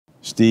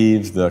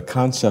Steve, the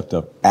concept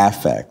of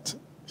affect,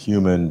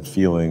 human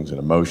feelings and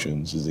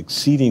emotions, is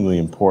exceedingly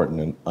important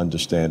in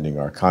understanding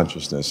our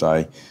consciousness.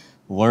 I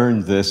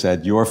learned this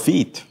at your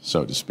feet,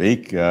 so to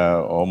speak,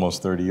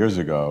 almost 30 years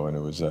ago, and it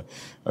was a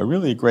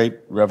really great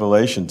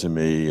revelation to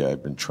me.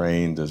 I've been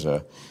trained as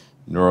a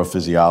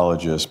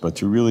neurophysiologist, but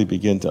to really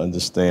begin to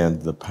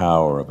understand the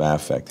power of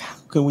affect. How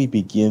can we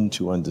begin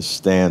to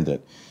understand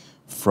it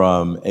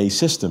from a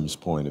systems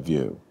point of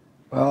view?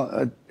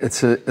 Well,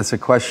 it's a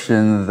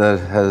question that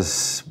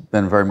has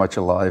been very much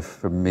alive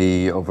for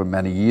me over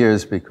many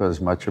years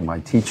because much of my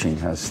teaching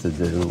has to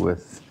do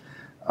with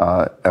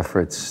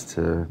efforts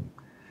to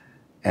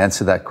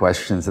answer that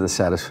question to the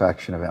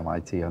satisfaction of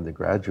MIT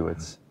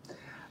undergraduates.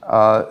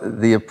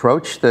 The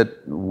approach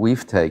that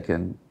we've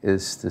taken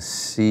is to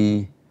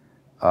see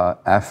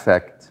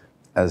affect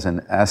as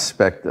an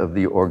aspect of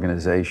the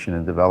organization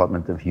and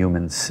development of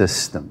human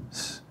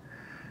systems.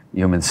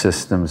 Human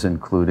systems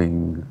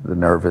including the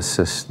nervous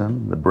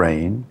system, the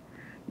brain,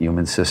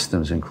 human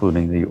systems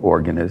including the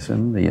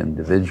organism, the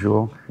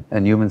individual,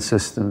 and human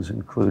systems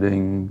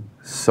including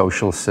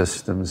social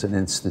systems and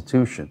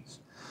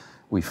institutions.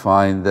 We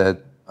find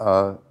that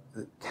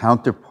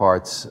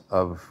counterparts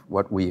of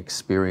what we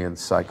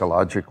experience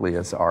psychologically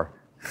as our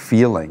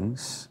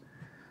feelings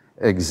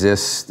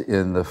exist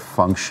in the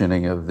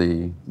functioning of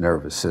the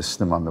nervous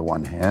system on the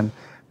one hand,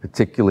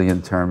 particularly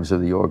in terms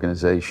of the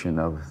organization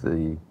of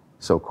the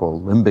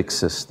so-called limbic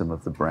system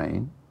of the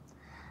brain.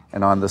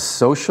 And on the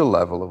social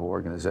level of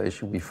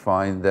organization, we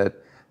find that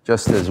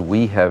just as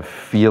we have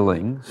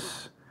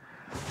feelings,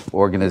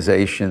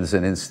 organizations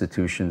and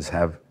institutions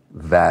have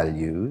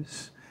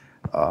values,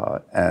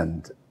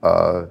 and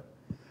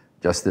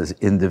just as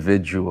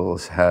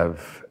individuals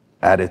have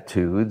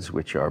attitudes,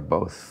 which are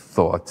both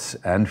thoughts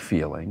and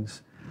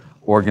feelings,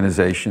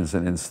 organizations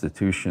and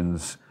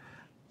institutions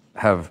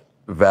have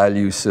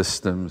value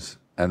systems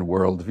and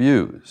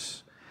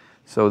worldviews.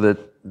 So that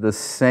the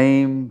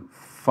same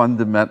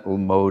fundamental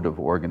mode of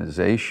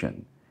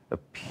organization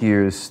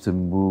appears to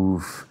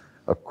move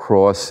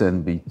across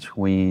and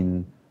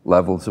between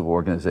levels of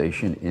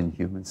organization in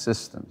human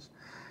systems.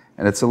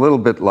 And it's a little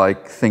bit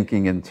like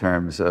thinking in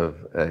terms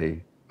of a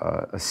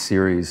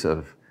series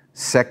of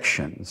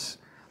sections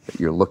that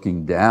you're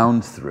looking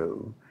down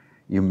through.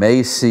 You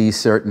may see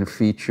certain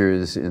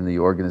features in the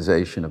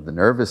organization of the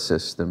nervous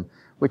system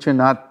which are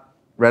not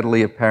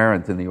readily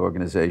apparent in the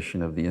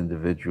organization of the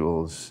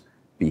individual's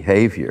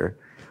behavior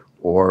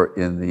or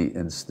in the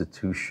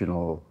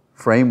institutional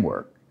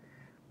framework.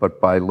 But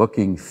by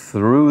looking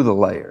through the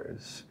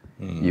layers,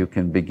 you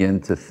can begin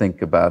to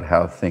think about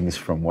how things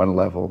from one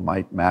level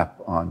might map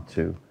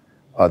onto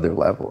other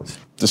levels.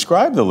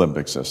 Describe the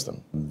limbic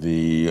system,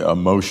 the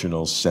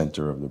emotional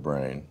center of the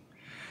brain.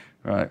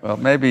 Right, well,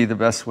 maybe the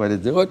best way to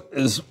do it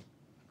is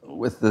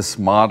with this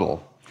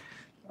model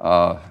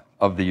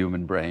of the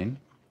human brain.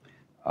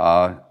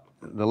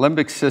 The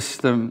limbic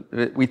system,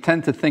 we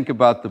tend to think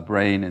about the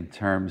brain in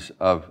terms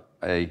of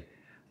a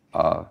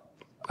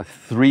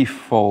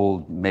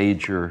threefold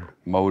major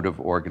mode of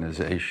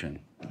organization.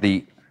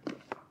 The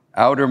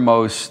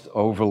outermost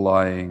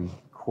overlying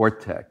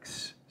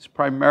cortex is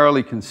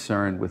primarily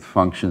concerned with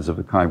functions of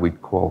the kind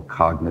we'd call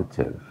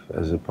cognitive,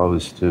 as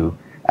opposed to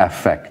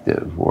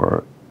affective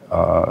or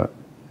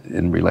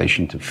in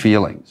relation to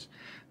feelings.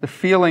 The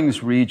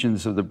feelings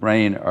regions of the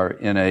brain are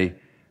in a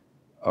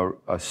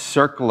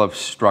circle of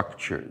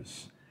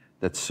structures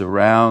that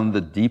surround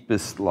the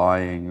deepest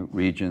lying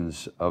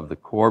regions of the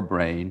core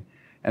brain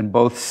and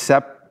both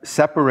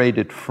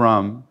separated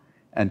from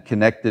and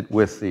connected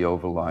with the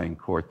overlying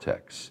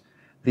cortex.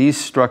 These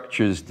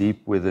structures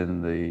deep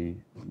within the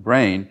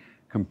brain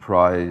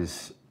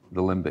comprise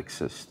the limbic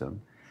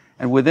system.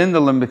 And within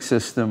the limbic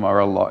system are,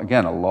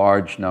 again, a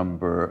large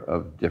number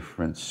of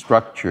different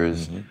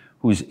structures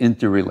whose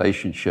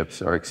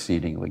interrelationships are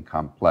exceedingly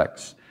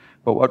complex.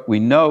 But what we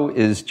know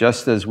is,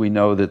 just as we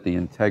know that the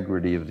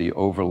integrity of the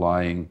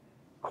overlying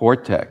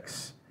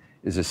cortex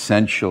is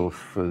essential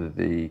for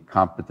the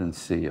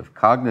competency of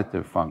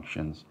cognitive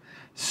functions,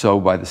 so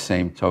by the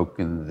same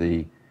token,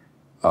 the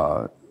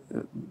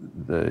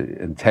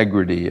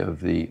integrity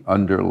of the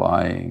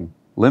underlying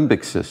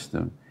limbic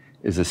system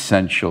is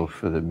essential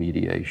for the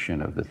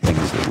mediation of the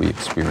things that we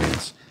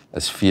experience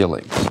as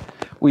feelings.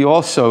 We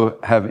also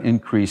have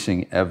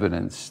increasing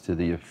evidence to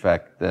the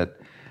effect that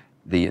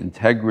the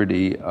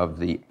integrity of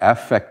the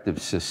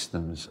affective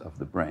systems of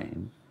the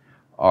brain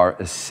are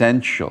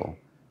essential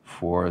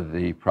for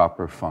the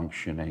proper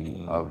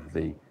functioning of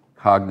the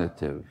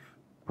cognitive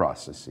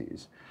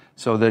processes.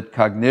 So that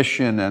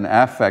cognition and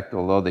affect,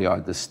 although they are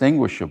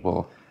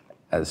distinguishable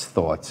as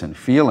thoughts and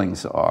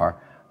feelings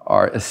are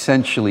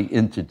essentially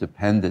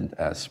interdependent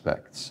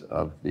aspects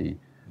of the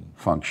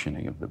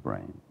functioning of the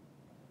brain.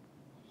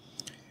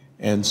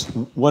 And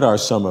what are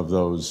some of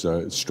those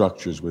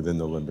structures within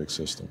the limbic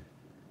system?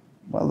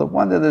 Well, the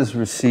one that has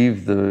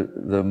received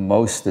the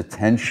most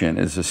attention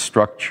is a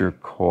structure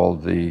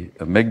called the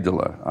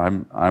amygdala.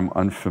 I'm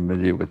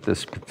unfamiliar with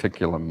this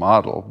particular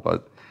model,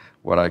 but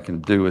what I can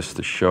do is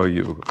to show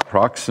you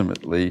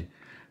approximately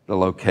the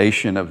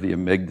location of the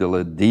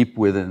amygdala deep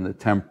within the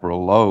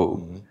temporal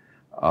lobe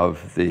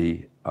of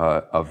the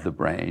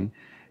brain.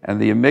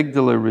 And the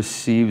amygdala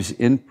receives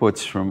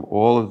inputs from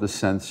all of the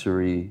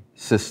sensory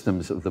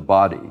systems of the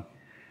body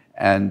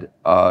and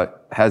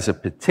has a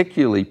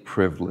particularly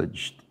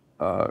privileged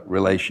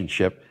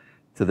relationship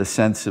to the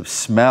sense of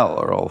smell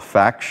or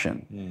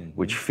olfaction,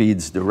 which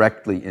feeds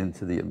directly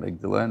into the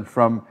amygdala. And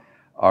from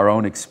our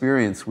own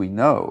experience, we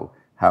know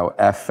how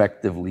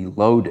affectively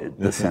loaded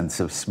the sense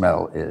of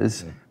smell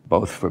is,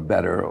 both for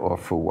better or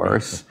for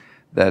worse,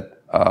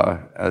 that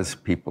as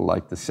people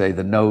like to say,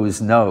 the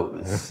nose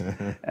knows.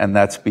 And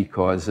that's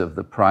because of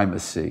the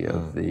primacy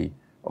of the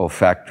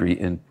olfactory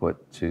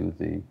input to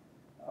the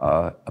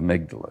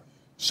amygdala.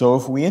 So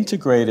if we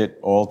integrate it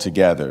all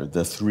together,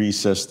 the three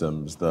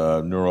systems,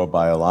 the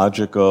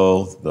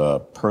neurobiological, the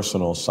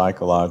personal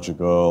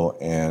psychological,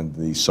 and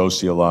the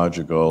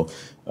sociological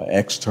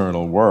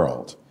external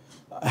world,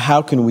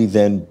 how can we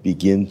then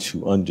begin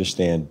to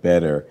understand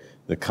better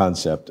the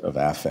concept of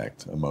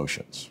affect,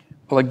 emotions?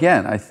 Well,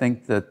 again, I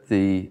think that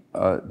the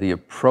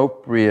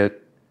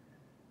appropriate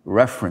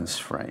reference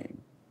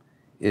frame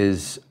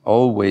is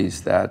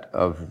always that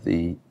of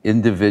the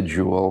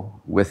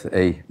individual with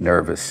a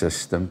nervous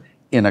system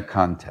in a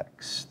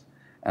context.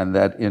 And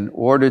that in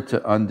order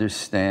to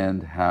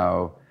understand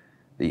how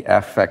the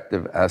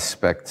affective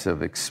aspects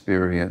of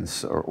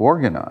experience are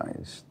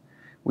organized,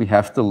 we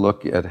have to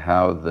look at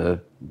how the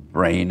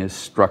brain is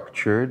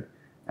structured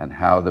and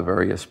how the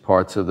various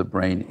parts of the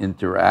brain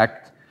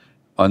interact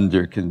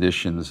under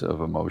conditions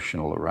of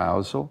emotional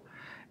arousal.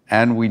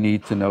 And we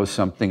need to know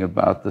something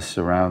about the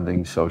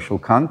surrounding social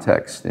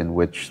context in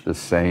which the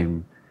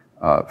same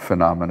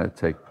phenomena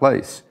take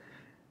place.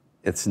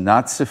 It's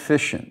not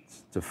sufficient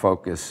to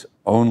focus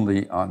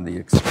only on the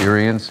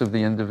experience of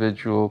the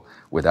individual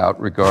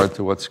without regard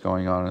to what's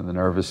going on in the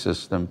nervous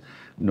system,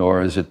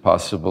 nor is it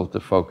possible to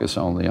focus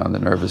only on the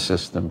nervous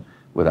system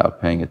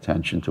without paying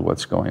attention to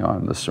what's going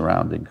on in the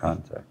surrounding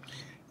context.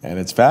 And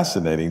it's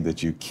fascinating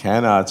that you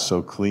cannot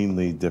so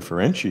cleanly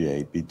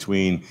differentiate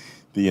between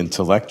the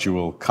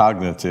intellectual,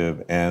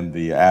 cognitive, and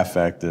the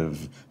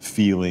affective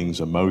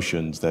feelings,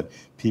 emotions that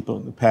people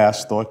in the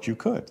past thought you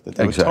could. That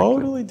they were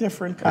totally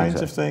different kinds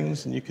of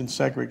things, and you can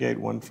segregate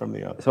one from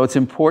the other. So it's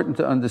important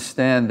to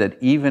understand that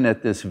even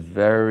at this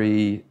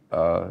very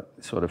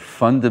sort of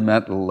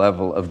fundamental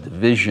level of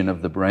division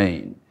of the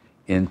brain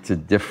into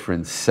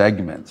different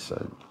segments,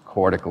 a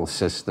cortical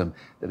system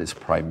that is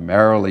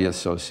primarily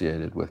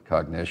associated with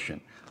cognition,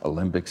 a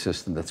limbic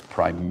system that's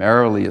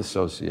primarily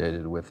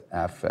associated with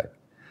affect,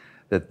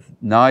 that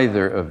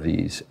neither of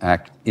these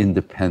act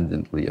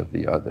independently of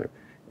the other.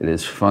 It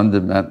is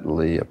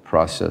fundamentally a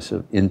process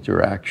of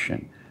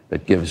interaction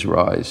that gives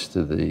rise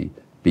to the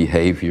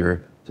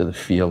behavior, to the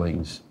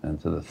feelings, and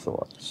to the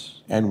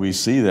thoughts. And we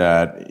see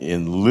that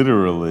in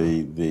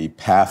literally the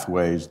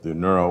pathways, the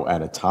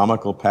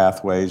neuroanatomical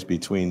pathways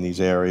between these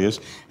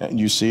areas, and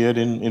you see it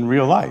in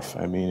real life.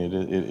 I mean,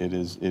 it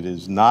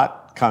is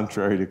not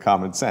contrary to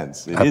common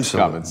sense. It is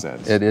common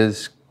sense. It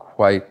is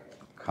quite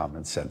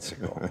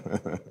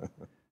commonsensical.